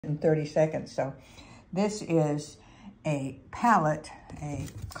in 30 seconds. So this is a palette, a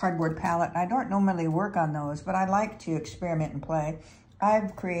cardboard palette. I don't normally work on those, but I like to experiment and play.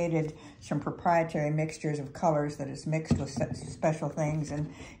 I've created some proprietary mixtures of colors that is mixed with special things.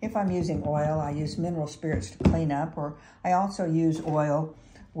 And if I'm using oil, I use mineral spirits to clean up, or I also use oil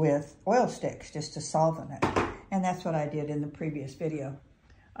with oil sticks just to soften it. And that's what I did in the previous video.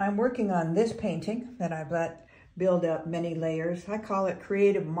 I'm working on this painting that I've let build up many layers. I call it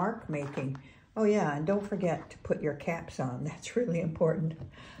creative mark making. Oh yeah, and don't forget to put your caps on. That's really important.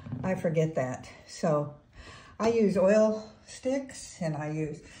 I forget that. So I use oil sticks and I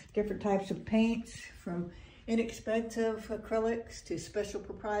use different types of paints, from inexpensive acrylics to special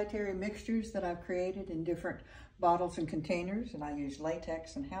proprietary mixtures that I've created in different bottles and containers. And I use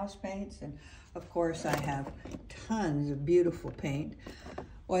latex and house paints. And of course I have tons of beautiful paint,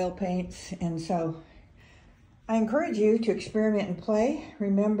 oil paints. And so I encourage you to experiment and play.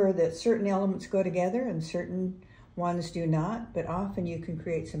 Remember that certain elements go together and certain ones do not, but often you can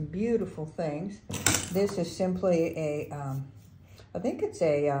create some beautiful things. This is simply a, I think it's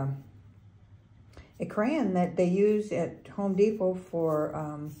a crayon that they use at Home Depot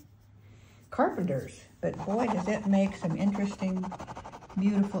for carpenters. But boy, does it make some interesting,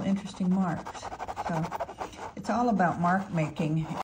 beautiful, interesting marks. So it's all about mark making.